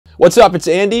What's up? It's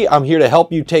Andy. I'm here to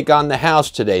help you take on the house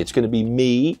today. It's going to be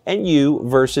me and you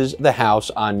versus the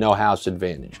house on No House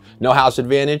Advantage. No House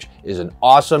Advantage is an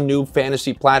awesome new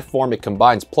fantasy platform. It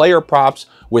combines player props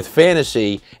with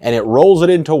fantasy, and it rolls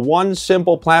it into one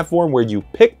simple platform where you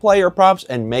pick player props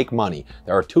and make money.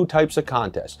 There are two types of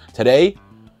contests. Today,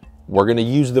 we're going to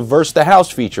use the Verse the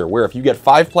House feature, where if you get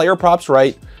 5 player props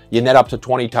right, you net up to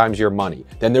 20 times your money.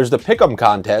 Then there's the Pick'em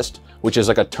contest, which is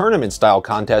like a tournament style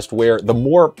contest where the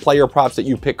more player props that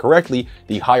you pick correctly,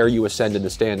 the higher you ascend in the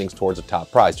standings towards a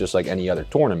top prize, just like any other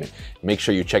tournament. Make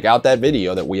sure you check out that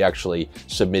video that we actually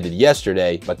submitted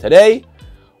yesterday. But today,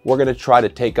 we're going to try to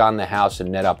take on the house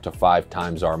and net up to 5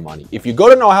 times our money. If you go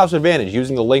to No House Advantage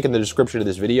using the link in the description of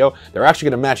this video, they're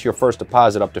actually going to match your first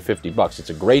deposit up to 50 bucks.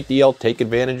 It's a great deal. Take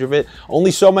advantage of it.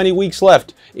 Only so many weeks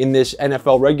left in this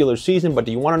NFL regular season, but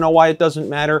do you want to know why it doesn't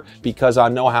matter? Because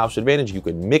on No House Advantage, you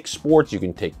can mix sports. You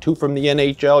can take 2 from the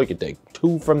NHL. You can take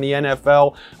 2 from the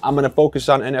NFL. I'm going to focus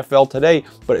on NFL today,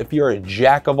 but if you're a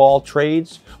jack of all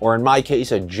trades, or in my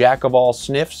case, a jack of all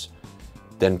sniffs,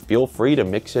 then feel free to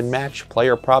mix and match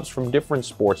player props from different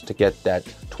sports to get that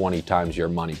 20 times your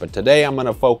money. But today I'm going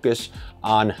to focus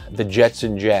on the Jets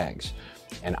and Jags.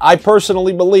 And I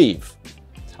personally believe,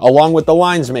 along with the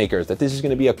lines makers, that this is going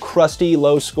to be a crusty,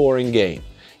 low-scoring game.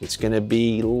 It's going to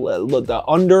be,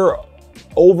 the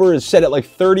over is set at like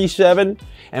 37.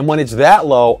 And when it's that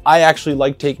low, I actually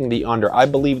like taking the under. I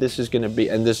believe this is going to be,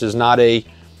 and this is not a,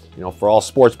 for all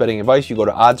sports betting advice, you go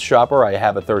to Odds Shopper. I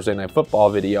have a Thursday Night Football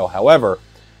video. However,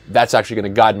 that's actually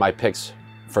going to guide my picks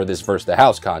for this Versus the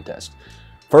House contest.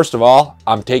 First of all,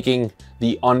 I'm taking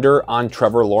the under on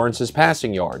Trevor Lawrence's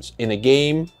passing yards. In a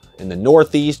game in the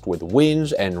Northeast with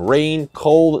winds and rain,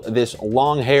 cold, this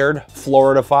long-haired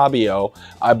Florida Fabio,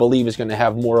 I believe, is going to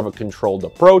have more of a controlled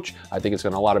approach. I think it's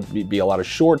going to be a lot of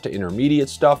short to intermediate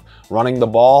stuff, running the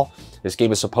ball. This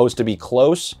game is supposed to be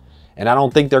close. And I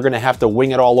don't think they're going to have to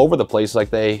wing it all over the place like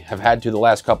they have had to the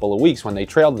last couple of weeks when they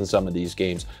trailed in some of these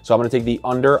games. So I'm going to take the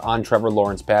under on Trevor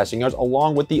Lawrence passing yards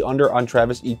along with the under on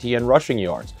Travis Etienne rushing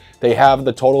yards. They have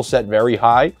the total set very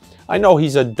high. I know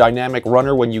he's a dynamic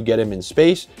runner when you get him in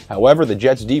space. However, the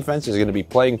Jets defense is going to be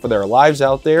playing for their lives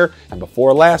out there. And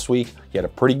before last week, he had a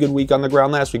pretty good week on the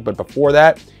ground last week, but before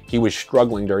that, he was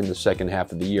struggling during the second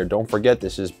half of the year. Don't forget,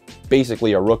 this is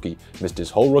basically a rookie. Missed his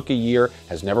whole rookie year,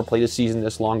 has never played a season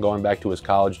this long going back to his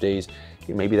college days.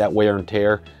 Maybe that wear and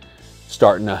tear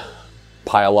starting to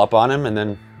pile up on him. And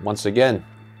then once again,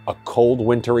 a cold,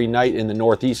 wintry night in the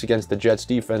Northeast against the Jets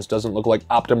defense doesn't look like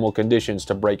optimal conditions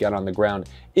to break out on the ground,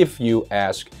 if you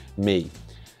ask me.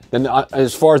 Then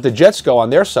as far as the Jets go on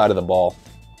their side of the ball,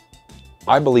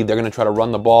 I believe they're going to try to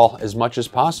run the ball as much as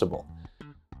possible.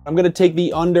 I'm going to take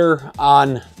the under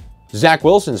on Zach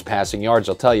Wilson's passing yards,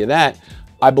 I'll tell you that.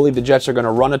 I believe the Jets are going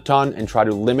to run a ton and try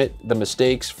to limit the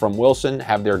mistakes from Wilson,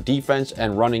 have their defense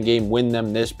and running game win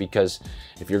them this, because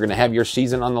if you're going to have your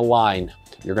season on the line,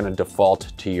 you're going to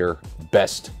default to your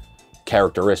best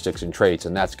characteristics and traits,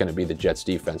 and that's going to be the Jets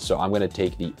defense. So I'm going to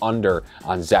take the under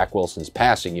on Zach Wilson's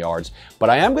passing yards,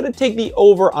 but I am going to take the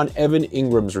over on Evan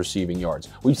Engram's receiving yards.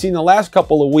 We've seen the last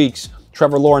couple of weeks,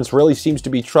 Trevor Lawrence really seems to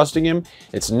be trusting him.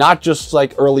 It's not just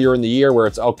like earlier in the year where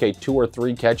it's, okay, 2 or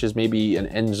 3 catches, maybe an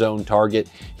end zone target.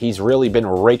 He's really been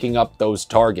raking up those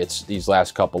targets these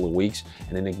last couple of weeks.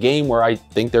 And in a game where I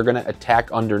think they're going to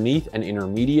attack underneath and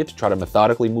intermediate to try to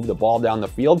methodically move the ball down the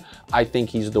field, I think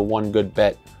he's the one good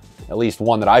bet, at least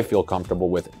one that I feel comfortable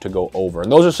with, to go over.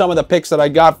 And those are some of the picks that I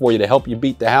got for you to help you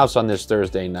beat the house on this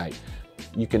Thursday night.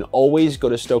 You can always go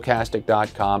to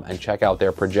Stokastic.com and check out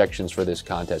their projections for this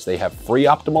contest. They have free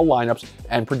optimal lineups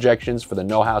and projections for the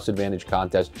No House Advantage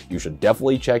contest. You should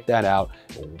definitely check that out.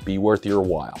 It will be worth your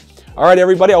while. All right,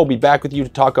 everybody, I will be back with you to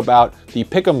talk about the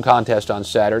Pick'em contest on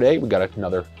Saturday. We got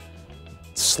another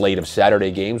slate of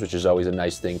Saturday games, which is always a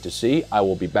nice thing to see. I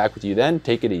will be back with you then.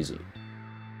 Take it easy.